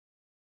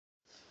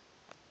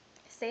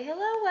Say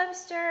hello,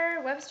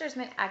 Webster. Webster's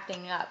been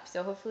acting up,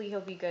 so hopefully he'll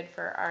be good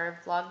for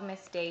our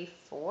Vlogmas Day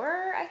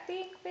 4, I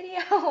think,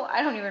 video.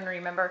 I don't even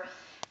remember.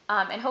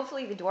 And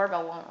hopefully the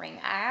doorbell won't ring.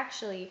 I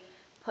actually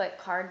put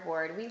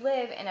cardboard. We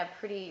live in a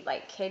pretty,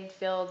 like,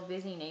 kid-filled,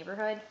 busy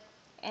neighborhood.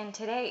 And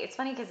today, it's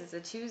funny because it's a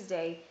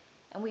Tuesday,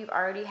 and we've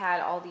already had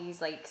all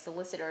these, like,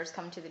 solicitors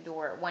come to the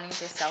door wanting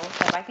to sell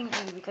stuff. I think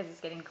maybe because it's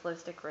getting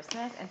close to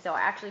Christmas. And so I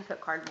actually put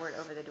cardboard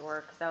over the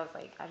door because I was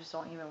like, I just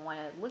don't even want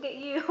to look at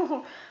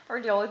you or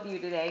deal with you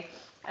today.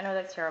 I know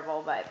that's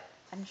terrible, but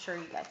I'm sure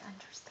you guys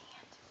understand.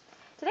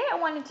 Today I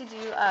wanted to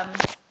do,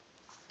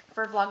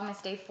 for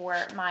Vlogmas Day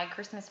 4, my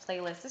Christmas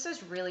playlist. This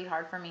was really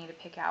hard for me to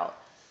pick out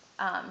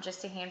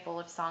just a handful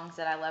of songs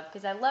that I love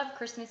because I love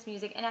Christmas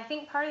music. And I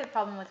think part of the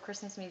problem with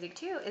Christmas music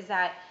too is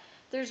that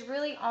there's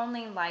really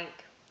only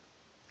like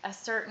a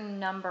certain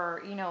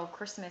number, you know, of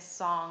Christmas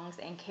songs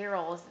and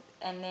carols,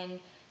 and then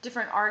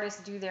different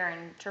artists do their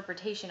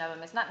interpretation of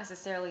them. It's not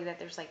necessarily that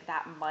there's like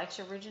that much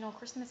original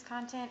Christmas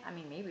content. I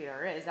mean, maybe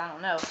there is, I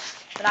don't know.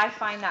 But I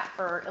find that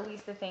for at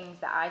least the things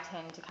that I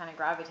tend to kind of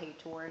gravitate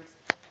towards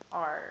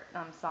are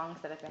songs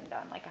that have been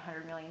done like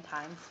 100 million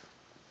times.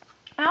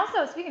 And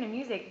also, speaking of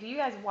music, do you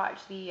guys watch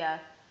the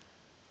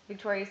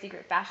Victoria's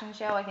Secret fashion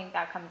show? I think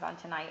that comes on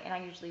tonight, and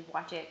I usually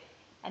watch it.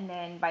 And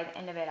then by the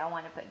end of it, I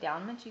want to put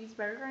down my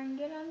cheeseburger and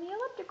get on the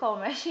elliptical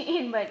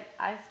machine. But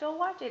I still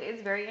watch it.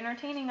 It's very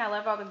entertaining. I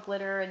love all the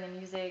glitter and the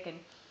music and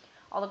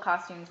all the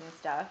costumes and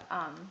stuff.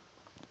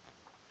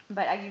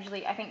 But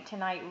I think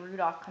tonight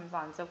Rudolph comes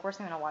on. So, of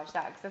course, I'm going to watch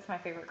that because that's my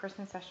favorite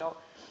Christmas special.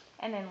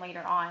 And then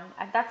later on,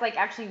 that's like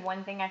actually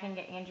one thing I can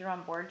get Andrew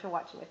on board to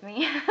watch with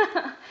me.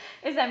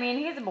 I mean,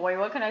 he's a boy.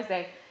 What can I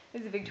say?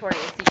 It's a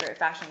Victoria's Secret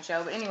fashion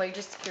show. But anyway,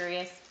 just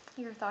curious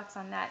your thoughts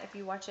on that if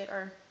you watch it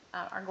or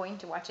are going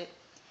to watch it.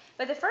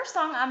 But the first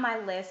song on my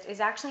list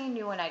is actually a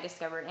new one I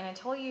discovered, and I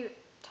told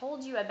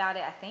you about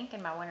it, I think,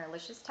 in my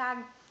Winterlicious tag.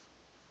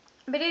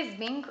 But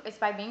it's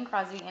by Bing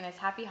Crosby, and it's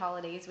Happy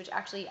Holidays, which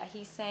actually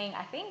he sang,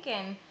 I think,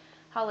 in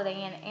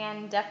Holiday Inn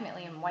and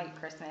definitely in White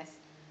Christmas.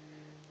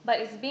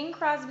 But it's Bing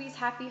Crosby's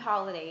Happy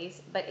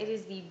Holidays, but it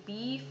is the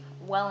Beef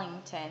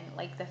Wellington,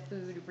 like the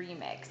food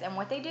remix. And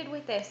what they did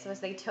with this was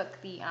they took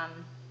the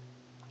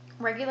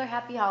regular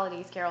Happy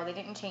Holidays carol, they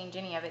didn't change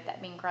any of it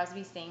that Bing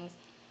Crosby sings,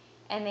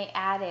 and they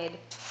added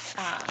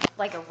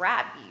like a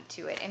rap beat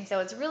to it. And so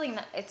it's really,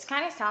 it's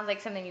kind of sounds like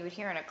something you would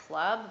hear in a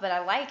club, but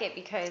I like it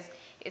because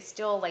it's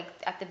still like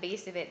at the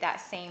base of it, that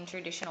same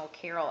traditional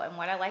carol. And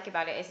what I like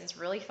about it is it's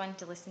really fun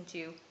to listen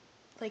to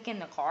like in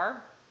the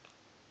car.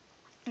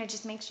 And it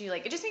just makes you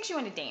want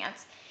to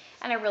dance.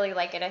 And I really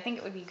like it. I think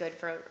it would be good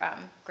for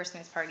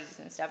Christmas parties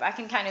and stuff. I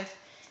can kind of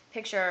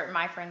picture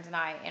my friends and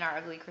I in our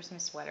ugly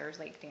Christmas sweaters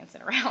like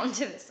dancing around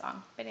to this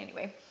song. But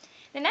anyway,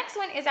 the next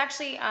one is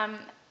actually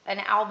an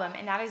album,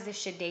 and that is the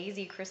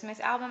Shadazy Christmas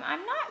album.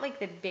 I'm not like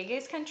the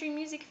biggest country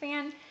music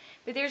fan,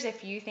 but there's a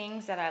few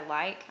things that I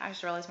like. I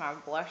just realized my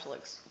blush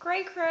looks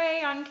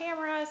cray on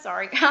camera.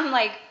 Sorry. I'm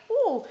like,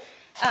 ooh,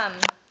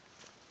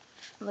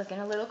 looking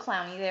a little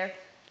clowny there.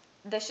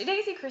 The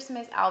Shadazy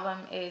Christmas album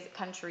is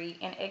country,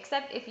 and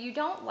except if you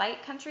don't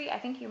like country, I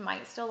think you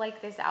might still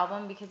like this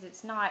album because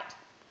it's not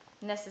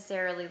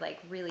necessarily like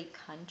really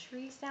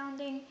country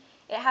sounding.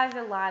 It has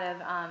a lot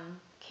of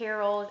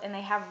carols, and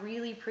they have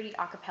really pretty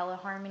a cappella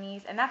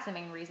harmonies, and that's the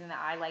main reason that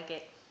I like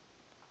it.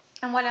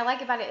 And what I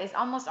like about it is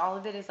almost all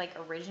of it is like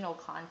original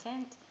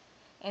content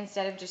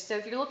instead of just, so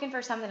if you're looking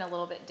for something a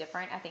little bit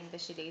different, I think the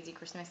Shadazy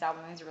Christmas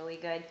album is really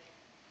good.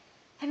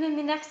 And then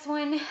the next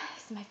one is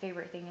my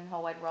favorite thing in the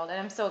whole wide world, and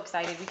I'm so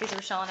excited because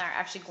Rochelle and I are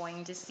actually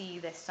going to see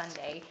this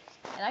Sunday,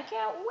 and I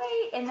can't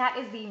wait. And that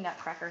is the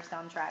Nutcracker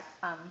soundtrack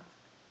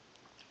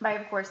by,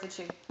 of course, the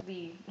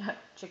Tchaikovsky.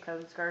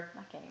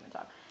 I can't even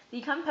talk. The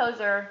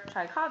composer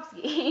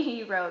Tchaikovsky.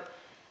 He wrote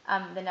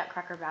the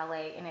Nutcracker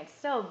ballet, and it's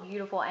so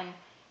beautiful. And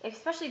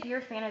especially if you're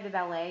a fan of the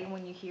ballet,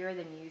 when you hear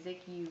the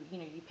music, you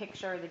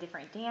picture the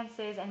different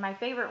dances. And my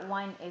favorite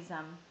one is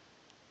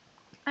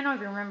I don't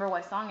even remember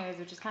what song it is,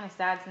 which is kind of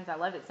sad since I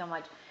love it so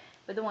much.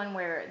 But the one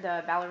where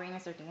the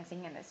ballerinas are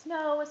dancing and the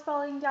snow is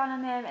falling down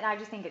on them, and I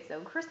just think it's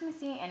so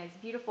Christmassy and it's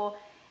beautiful.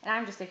 And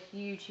I'm just a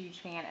huge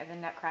fan of the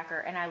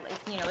Nutcracker. And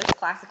it's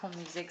classical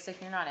music, so if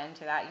you're not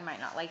into that, you might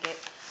not like it.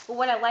 But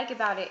what I like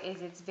about it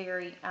is it's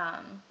very,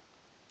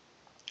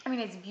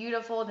 it's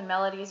beautiful. The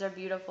melodies are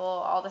beautiful.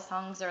 All the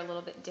songs are a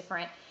little bit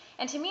different.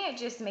 And to me, it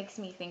just makes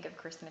me think of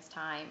Christmas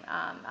time.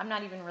 I'm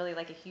not even really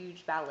like a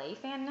huge ballet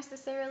fan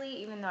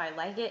necessarily, even though I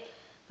like it.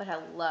 But I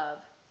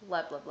love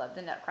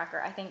the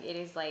Nutcracker. I think it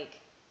is like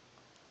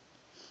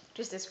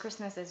just as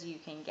Christmas as you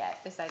can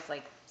get, besides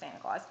like Santa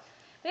Claus.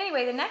 But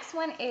anyway, the next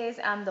one is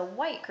the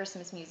White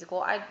Christmas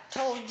musical. I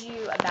told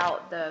you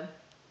about the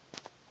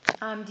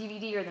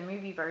DVD or the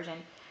movie version,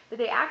 but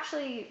they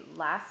actually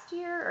last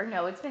year, or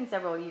no, it's been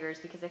several years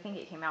because I think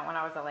it came out when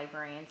I was a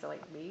librarian, so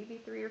like maybe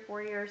 3 or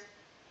 4 years.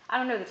 I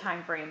don't know the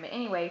time frame, but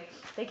anyway,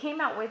 they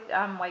came out with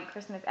White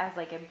Christmas as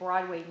like a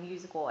Broadway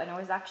musical, and it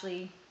was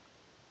actually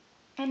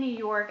in New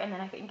York, and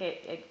then I think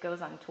it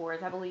goes on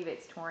tours. I believe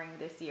it's touring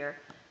this year,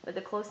 but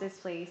the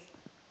closest place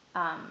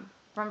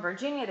from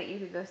Virginia that you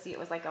could go see. It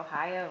was like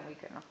Ohio, and we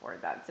couldn't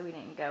afford that, so we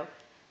didn't go.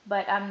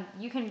 But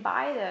you can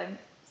buy the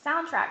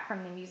soundtrack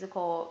from the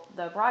musical,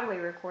 the Broadway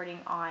recording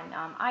on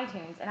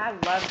iTunes, and I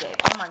loved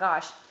it. Oh my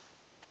gosh.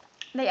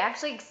 They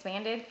actually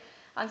expanded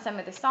on some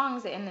of the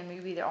songs that in the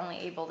movie they're only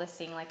able to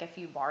sing like a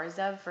few bars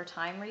of for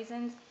time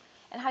reasons,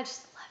 and I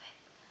just love it.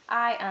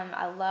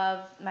 I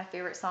love, my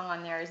favorite song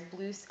on there is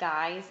Blue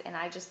Skies, and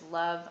I just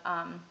love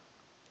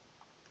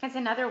it's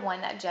another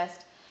one that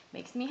just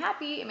makes me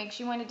happy. It makes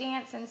you want to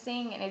dance and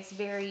sing, and it's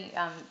very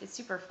it's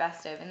super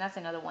festive, and that's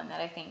another one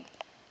that I think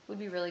would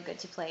be really good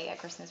to play at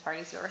Christmas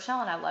parties. So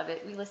Rochelle and I love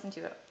it. We listen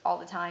to it all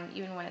the time,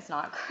 even when it's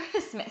not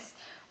Christmas.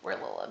 We're a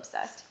little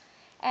obsessed.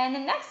 And the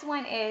next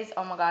one is,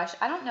 oh my gosh,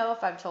 I don't know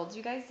if I've told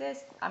you guys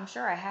this. I'm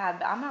sure I have,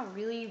 but I'm a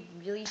really,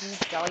 really huge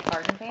Dolly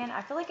Parton fan.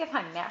 I feel like if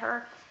I met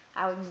her,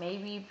 I would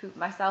maybe poop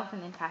myself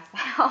and then pass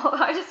out.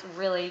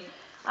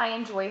 I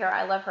enjoy her.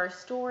 I love her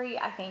story.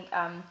 I think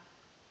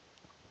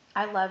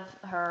I love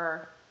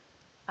her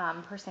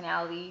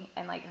personality,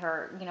 and like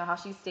her, how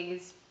she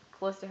stays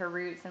close to her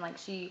roots, and like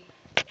she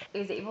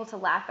is able to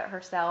laugh at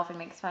herself and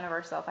makes fun of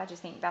herself. I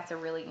just think that's a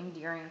really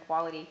endearing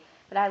quality.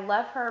 But I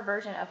love her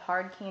version of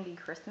Hard Candy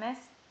Christmas.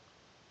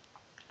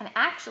 And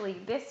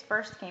actually, this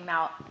first came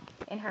out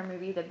in her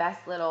movie, The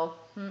Best Little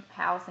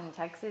House in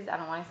Texas. I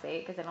don't want to say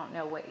it because I don't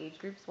know what age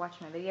groups watch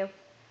my video.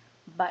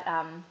 But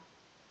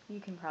you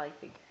can probably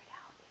figure it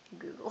out if you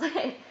Google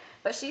it.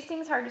 But she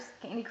sings Hard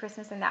Candy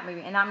Christmas in that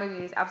movie. And that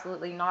movie is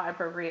absolutely not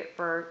appropriate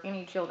for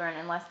any children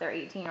unless they're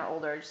 18 or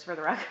older, just for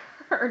the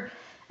record.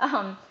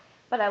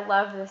 But I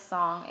love this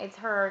song. It's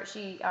her,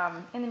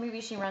 in the movie,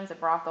 she runs a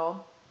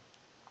brothel.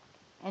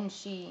 And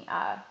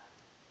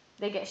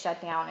they get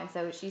shut down, and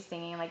so she's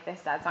singing like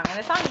this sad song. And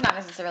the song's not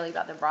necessarily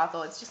about the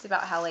brothel. It's just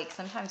about how like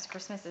sometimes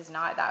Christmas is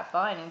not that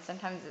fun, and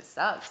sometimes it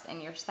sucks, and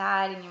you're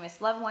sad, and you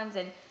miss loved ones,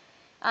 and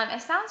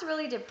it sounds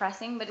really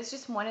depressing, but it's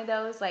just one of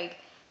those like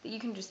that you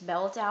can just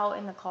belt out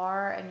in the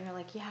car, and you're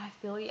like, yeah, I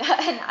feel you.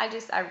 And I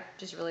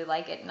just really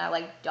like it, and I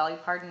like Dolly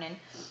Parton, and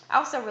I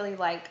also really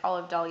like all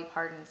of Dolly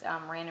Parton's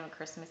random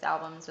Christmas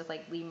albums with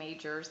like Lee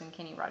Majors and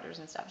Kenny Rogers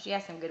and stuff. She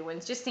has some good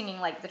ones, just singing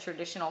like the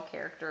traditional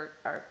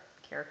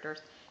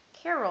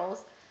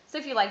carols. So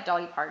if you like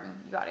Dolly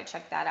Parton, you got to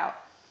check that out.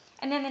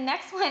 And then the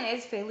next one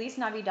is Feliz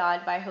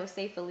Navidad by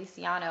Jose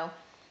Feliciano.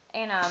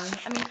 And I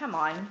mean, come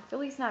on,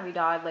 Feliz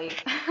Navidad,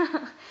 like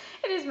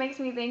it just makes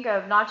me think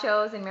of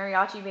nachos and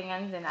mariachi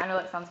bands, and I know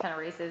that sounds kind of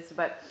racist,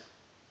 but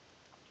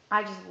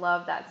I just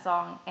love that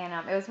song.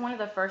 And it was one of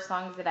the first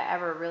songs that I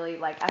ever really,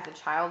 like, as a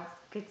child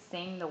could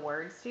sing the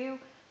words to,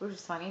 which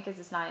is funny because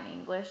it's not in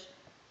English.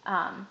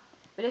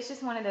 But it's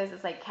just one of those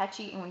that's like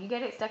catchy, and when you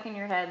get it stuck in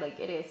your head,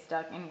 like it is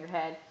stuck in your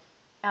head.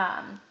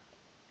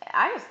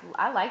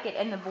 I like it.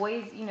 And the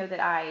boys, that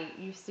I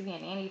used to be a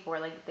nanny for,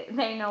 like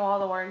they know all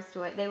the words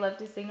to it. They love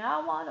to sing,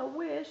 I want to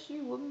wish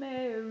you a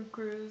Merry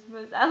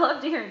Christmas. I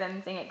love to hear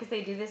them sing it because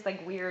they do this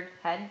like weird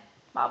head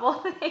bobble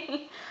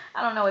thing.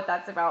 I don't know what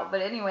that's about,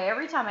 but anyway,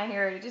 every time I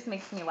hear it, it just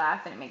makes me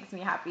laugh and it makes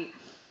me happy.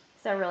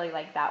 So I really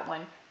like that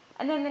one.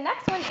 And then the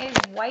next one is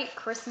White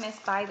Christmas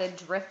by the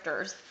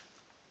Drifters.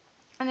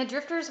 And the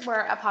Drifters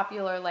were a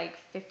popular like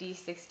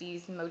 50s,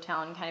 60s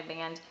Motown kind of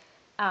band.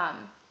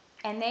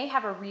 And they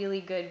have a really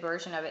good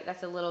version of it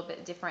that's a little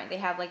bit different. They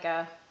have like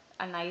a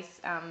nice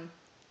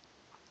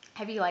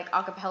heavy like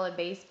acapella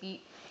bass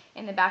beat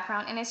in the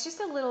background. And it's just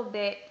a little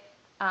bit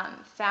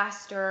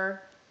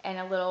faster and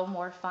a little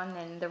more fun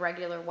than the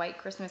regular White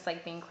Christmas,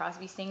 like Bing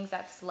Crosby sings.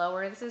 That's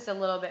slower. This is a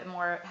little bit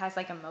more, has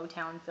like a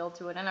Motown feel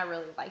to it, and I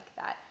really like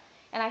that.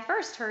 And I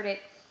first heard it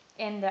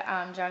in the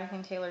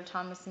Jonathan Taylor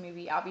Thomas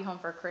movie, I'll Be Home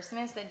for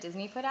Christmas, that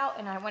Disney put out.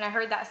 And when I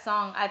heard that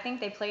song, I think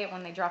they play it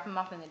when they drop him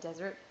off in the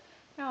desert.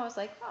 I was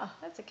like, oh,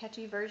 that's a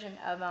catchy version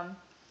of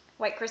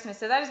White Christmas.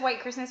 So that is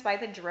White Christmas by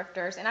the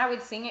Drifters. And I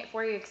would sing it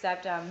for you,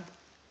 except I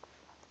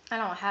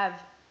don't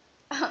have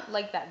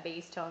like that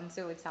bass tone,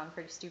 so it would sound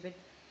pretty stupid.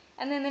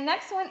 And then the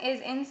next one is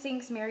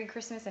NSYNC's Merry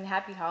Christmas and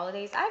Happy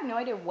Holidays. I have no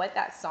idea what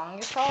that song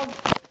is called,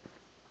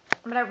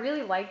 but I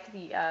really liked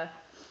the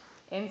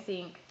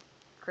NSYNC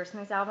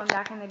Christmas album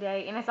back in the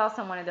day. And it's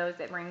also one of those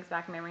that brings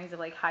back memories of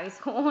like high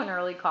school and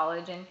early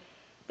college. And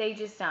they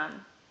just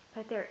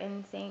put their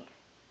NSYNC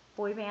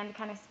boy band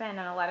kind of spin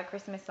on a lot of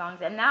Christmas songs.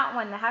 And that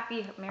one,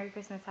 the Merry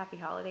Christmas, Happy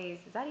Holidays,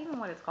 is that even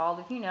what it's called?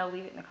 If you know,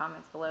 leave it in the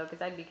comments below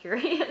because I'd be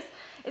curious.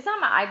 It's on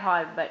my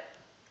iPod, but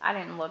I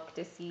didn't look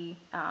to see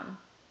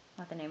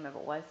what the name of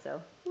it was,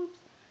 so oops.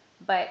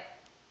 But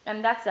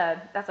and that's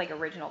like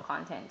original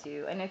content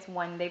too, and it's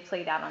one they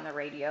played out on the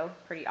radio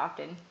pretty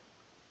often.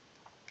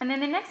 And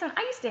then the next one,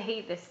 I used to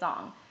hate this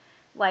song,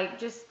 like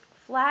just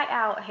flat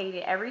out hate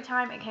it. Every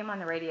time it came on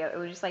the radio, it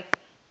would just like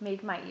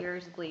make my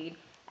ears bleed.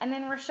 And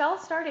then Rochelle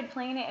started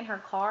playing it in her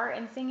car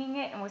and singing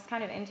it and was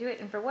kind of into it.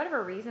 And for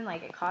whatever reason,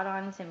 like it caught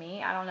on to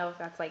me. I don't know if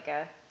that's like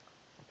a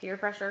peer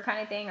pressure kind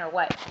of thing or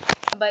what.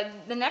 But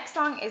the next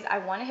song is I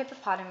Want a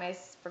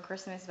Hippopotamus for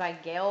Christmas by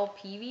Gail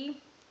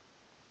Peavy.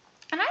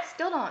 And I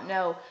still don't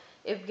know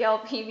if Gail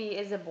Peavy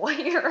is a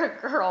boy or a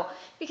girl,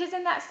 because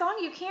in that song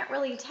you can't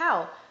really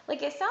tell.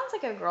 like, it sounds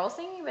like a girl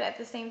singing, but at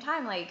the same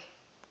time, like,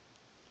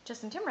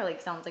 Justin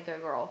Timberlake sounds like a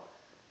girl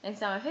in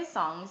some of his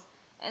songs.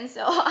 And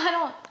so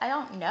I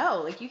don't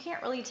know. Like, you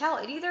can't really tell.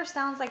 It either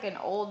sounds like an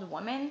old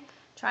woman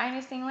trying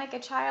to sing like a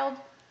child,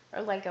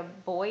 or like a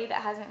boy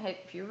that hasn't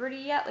hit puberty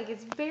yet. Like,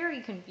 it's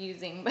very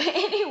confusing. But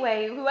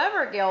anyway,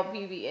 whoever Gail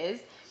Peavy is,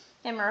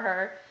 him or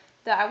her,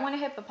 the I Want a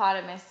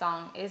Hippopotamus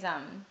song is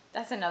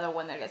that's another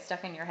one that gets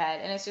stuck in your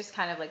head, and it's just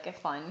kind of like a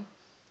fun,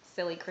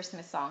 silly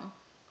Christmas song.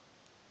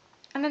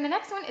 And then the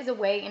next one is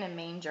Away in a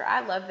Manger.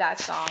 I love that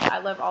song. I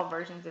love all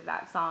versions of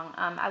that song.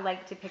 I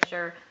like to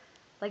picture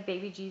like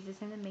baby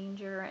Jesus in the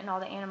manger and all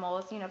the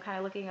animals, you know, kind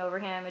of looking over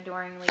him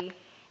adoringly.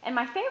 And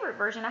my favorite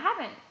version, I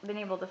haven't been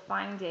able to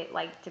find it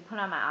like to put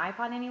on my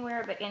iPod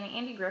anywhere, but in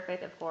Andy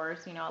Griffith, of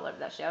course, you know, I love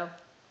that show.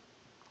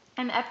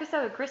 In the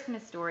episode of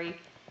Christmas Story,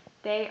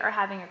 they are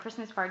having a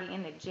Christmas party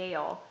in the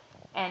jail,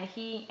 and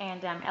he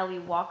and Ellie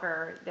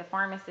Walker, the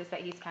pharmacist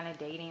that he's kind of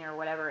dating or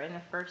whatever, in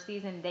the first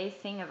season, they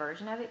sing a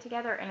version of it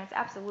together, and it's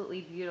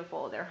absolutely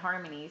beautiful. Their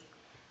harmonies.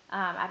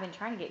 I've been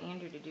trying to get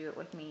Andrew to do it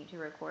with me to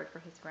record for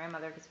his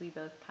grandmother because we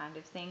both kind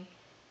of sing.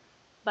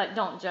 But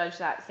don't judge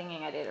that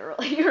singing I did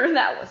earlier.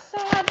 That was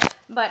sad.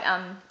 But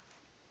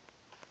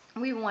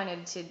we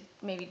wanted to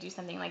maybe do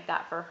something like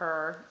that for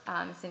her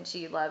since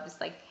she loves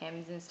like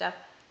hymns and stuff.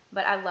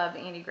 But I love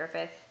Andy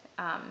Griffith.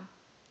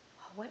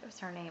 What was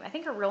her name? I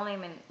think her real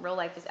name in real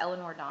life is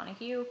Eleanor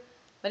Donahue.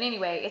 But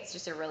anyway, it's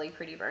just a really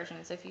pretty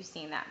version. So if you've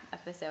seen that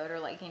episode or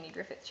like Andy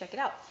Griffith, check it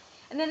out.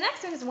 And the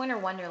next one is Winter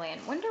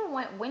Wonderland. Winter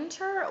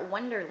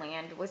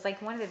Wonderland was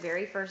like one of the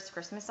very first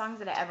Christmas songs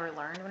that I ever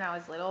learned when I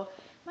was little.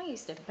 I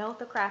used to belt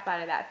the crap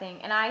out of that thing.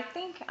 And I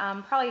think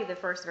probably the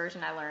first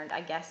version I learned,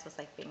 I guess, was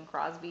like Bing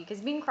Crosby. Because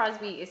Bing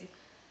Crosby is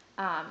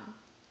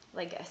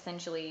like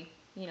essentially,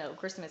 you know,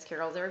 Christmas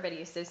carols.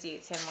 Everybody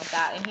associates him with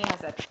that. And he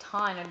has a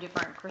ton of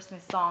different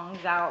Christmas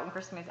songs out and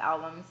Christmas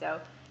albums. So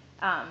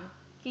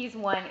he's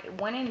one.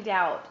 When in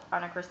doubt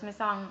on a Christmas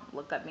song,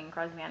 look up Bing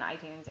Crosby on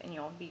iTunes and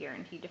you'll be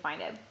guaranteed to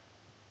find it.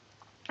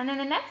 And then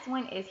the next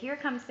one is Here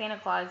Comes Santa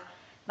Claus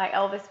by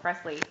Elvis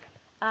Presley.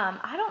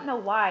 I don't know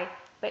why,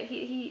 but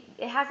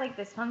it has like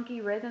this funky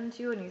rhythm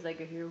too, and he's like,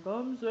 here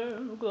comes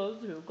Santa Claus,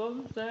 here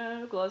comes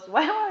Santa Claus.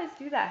 Why do I always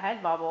do that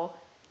head bobble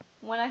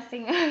when I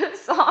sing a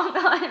song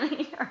on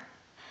here?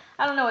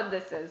 I don't know what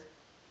this is.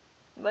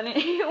 But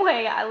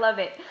anyway, I love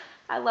it.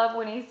 I love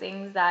when he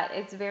sings that.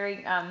 It's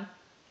very,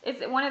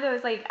 it's one of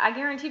those, like, I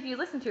guarantee if you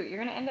listen to it, you're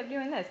going to end up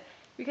doing this.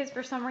 Because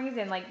for some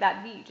reason, like,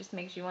 that beat just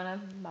makes you want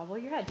to bobble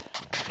your head.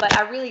 But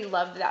I really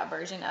loved that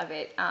version of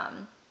it.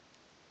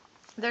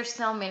 There's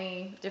so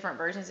many different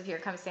versions of Here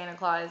Comes Santa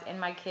Claus, and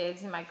my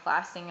kids in my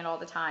class sing it all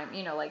the time,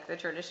 you know, like the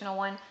traditional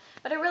one.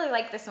 But I really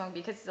like this one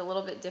because it's a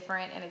little bit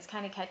different, and it's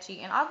kind of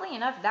catchy. And oddly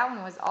enough, that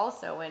one was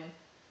also in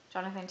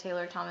Jonathan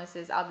Taylor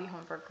Thomas's I'll Be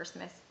Home for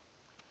Christmas.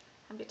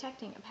 I'm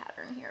detecting a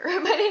pattern here.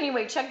 But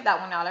anyway, check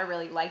that one out. I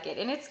really like it.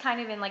 And it's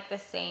kind of in like the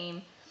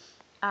same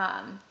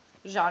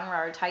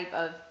genre or type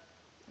of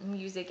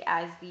music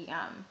as the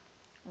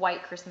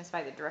White Christmas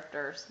by the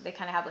Drifters. They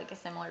kind of have like a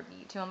similar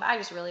beat to them. But I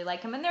just really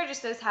like them. And they're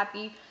just those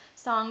happy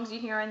songs you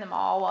hear in the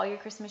mall while you're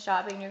Christmas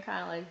shopping. You're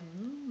kind of like,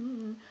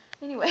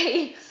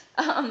 Anyway,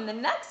 the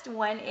next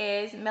one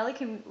is Mele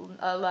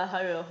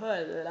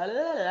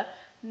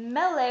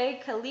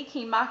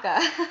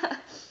Kalikimaka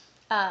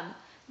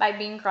by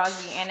Bing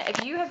Crosby. And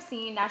if you have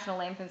seen National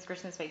Lampoon's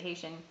Christmas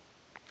Vacation,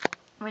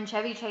 when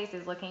Chevy Chase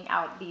is looking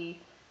out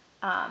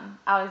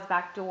out his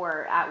back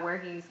door at where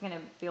he's going to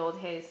build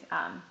his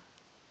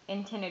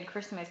intended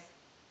Christmas,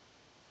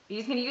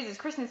 he's going to use his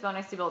Christmas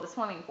bonus to build a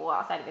swimming pool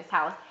outside of his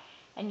house,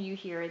 and you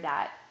hear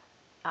that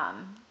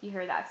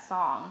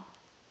song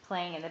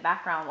playing in the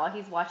background while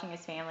he's watching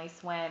his family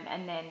swim,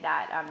 and then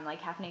that like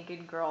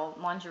half-naked girl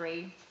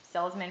lingerie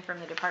salesman from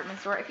the department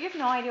store. If you have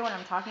no idea what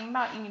I'm talking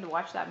about, you need to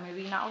watch that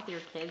movie. Not with your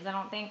kids, I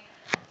don't think,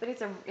 but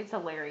it's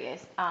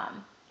hilarious.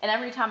 And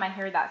every time I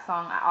hear that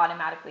song, I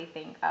automatically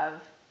think of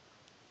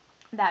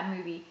that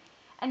movie.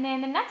 And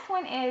then the next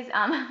one is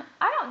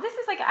this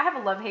is like, I have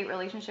a love-hate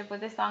relationship with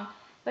this song,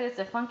 but it's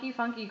a Funky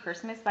Funky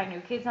Christmas by New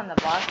Kids on the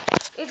Block.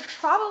 It's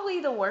probably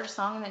the worst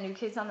song that New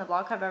Kids on the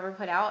Block have ever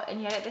put out,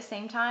 and yet at the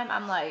same time,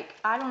 I'm like,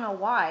 I don't know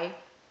why,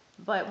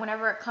 but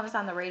whenever it comes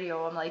on the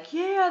radio, I'm like,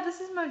 yeah, this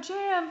is my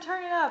jam,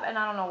 turn it up, and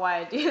I don't know why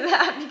I do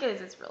that,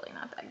 because it's really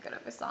not that good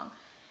of a song.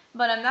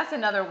 But that's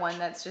another one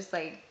that's just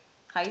like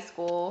high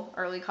school,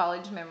 early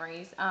college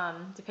memories,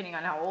 depending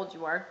on how old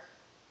you are.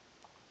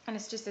 And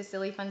it's just a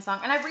silly, fun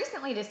song. And I've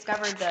recently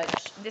discovered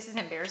this is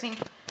embarrassing,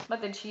 but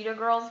the Cheetah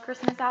Girls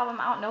Christmas album,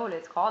 I don't know what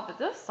it's called, but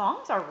those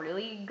songs are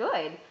really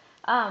good.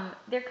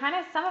 They're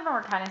some of them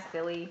are kind of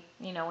silly,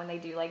 you know, when they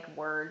do like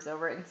words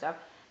over it and stuff.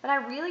 But I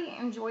really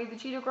enjoyed the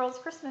Cheetah Girls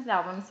Christmas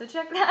album, so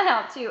check that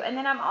out too. And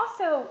then I'm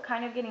also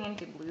kind of getting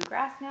into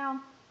bluegrass now.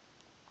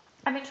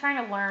 I've been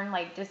trying to learn,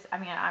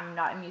 I'm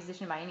not a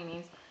musician by any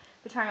means,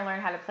 but trying to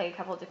learn how to play a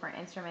couple different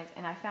instruments.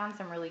 And I found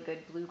some really good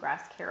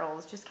bluegrass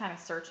carols, just kind of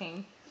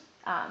searching,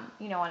 on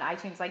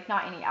iTunes, like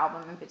not any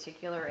album in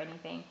particular or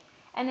anything.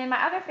 And then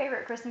my other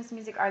favorite Christmas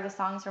music are the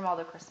songs from all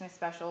the Christmas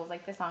specials,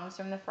 like the songs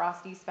from the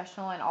Frosty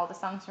special and all the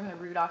songs from the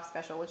Rudolph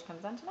special, which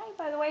comes on tonight,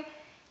 by the way.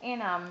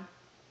 And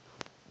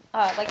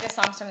like the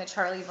songs from the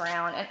Charlie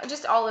Brown and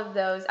just all of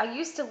those. I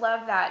used to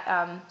love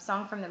that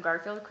song from the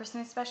Garfield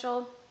Christmas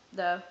special.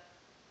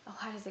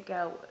 How does it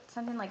go?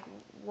 Something like,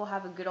 we'll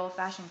have a good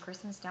old-fashioned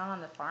Christmas down on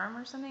the farm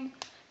or something.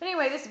 But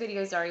anyway, this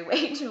video is already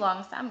way too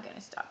long, so I'm going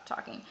to stop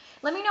talking.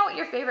 Let me know what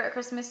your favorite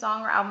Christmas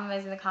song or album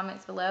is in the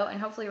comments below,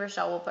 and hopefully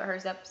Rochelle will put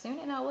hers up soon,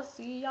 and I will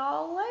see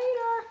y'all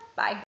later. Bye.